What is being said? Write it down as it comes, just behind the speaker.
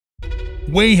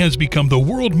WEH has become the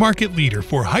world market leader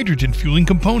for hydrogen fueling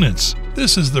components.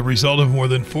 This is the result of more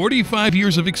than 45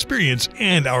 years of experience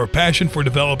and our passion for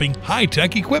developing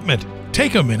high-tech equipment.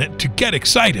 Take a minute to get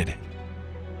excited.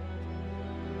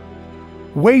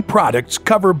 WEH products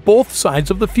cover both sides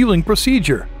of the fueling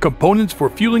procedure, components for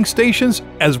fueling stations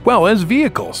as well as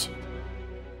vehicles.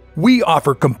 We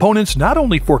offer components not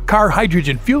only for car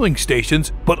hydrogen fueling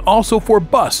stations, but also for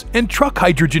bus and truck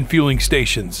hydrogen fueling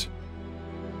stations.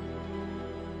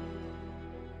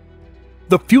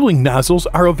 The fueling nozzles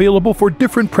are available for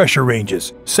different pressure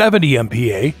ranges, 70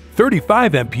 MPa,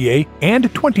 35 MPa,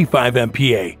 and 25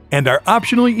 MPa, and are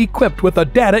optionally equipped with a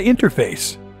data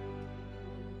interface.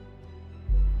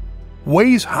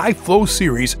 WEH's High Flow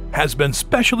series has been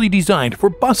specially designed for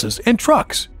buses and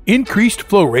trucks. Increased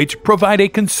flow rates provide a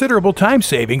considerable time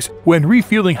savings when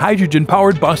refueling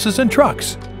hydrogen-powered buses and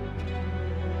trucks.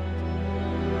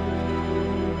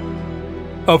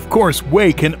 Of course,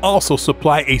 WEH can also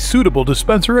supply a suitable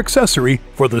dispenser accessory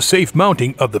for the safe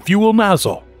mounting of the fuel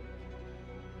nozzle.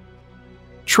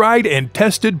 Tried and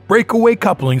tested breakaway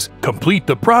couplings complete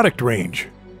the product range.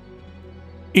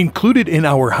 Included in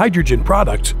our hydrogen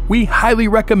products, we highly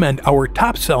recommend our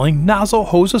top-selling nozzle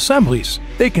hose assemblies.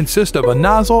 They consist of a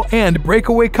nozzle and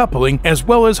breakaway coupling as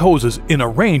well as hoses in a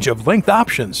range of length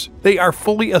options. They are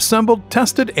fully assembled,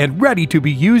 tested, and ready to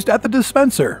be used at the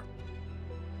dispenser.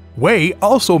 WEH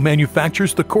also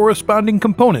manufactures the corresponding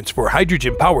components for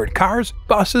hydrogen-powered cars,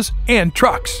 buses, and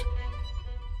trucks.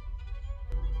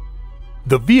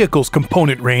 The vehicle's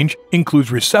component range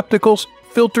includes receptacles,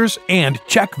 filters, and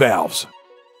check valves.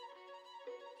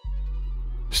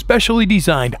 Specially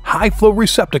designed high-flow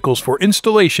receptacles for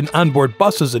installation on board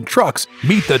buses and trucks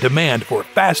meet the demand for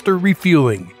faster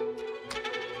refueling.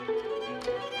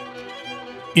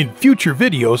 In future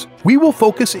videos, we will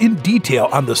focus in detail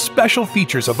on the special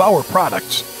features of our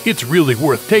products. It's really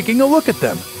worth taking a look at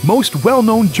them. Most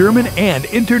well-known German and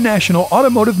international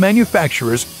automotive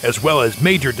manufacturers, as well as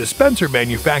major dispenser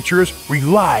manufacturers,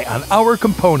 rely on our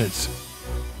components.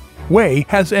 WEH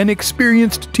has an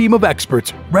experienced team of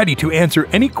experts ready to answer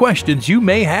any questions you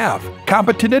may have.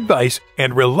 Competent advice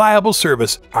and reliable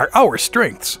service are our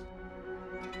strengths.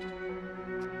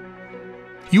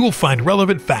 You will find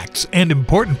relevant facts and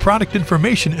important product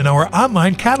information in our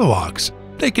online catalogs.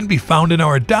 They can be found in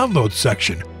our download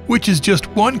section, which is just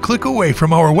one click away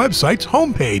from our website's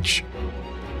homepage.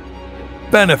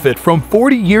 Benefit from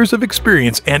 40 years of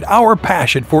experience and our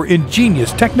passion for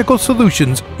ingenious technical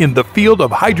solutions in the field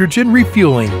of hydrogen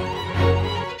refueling.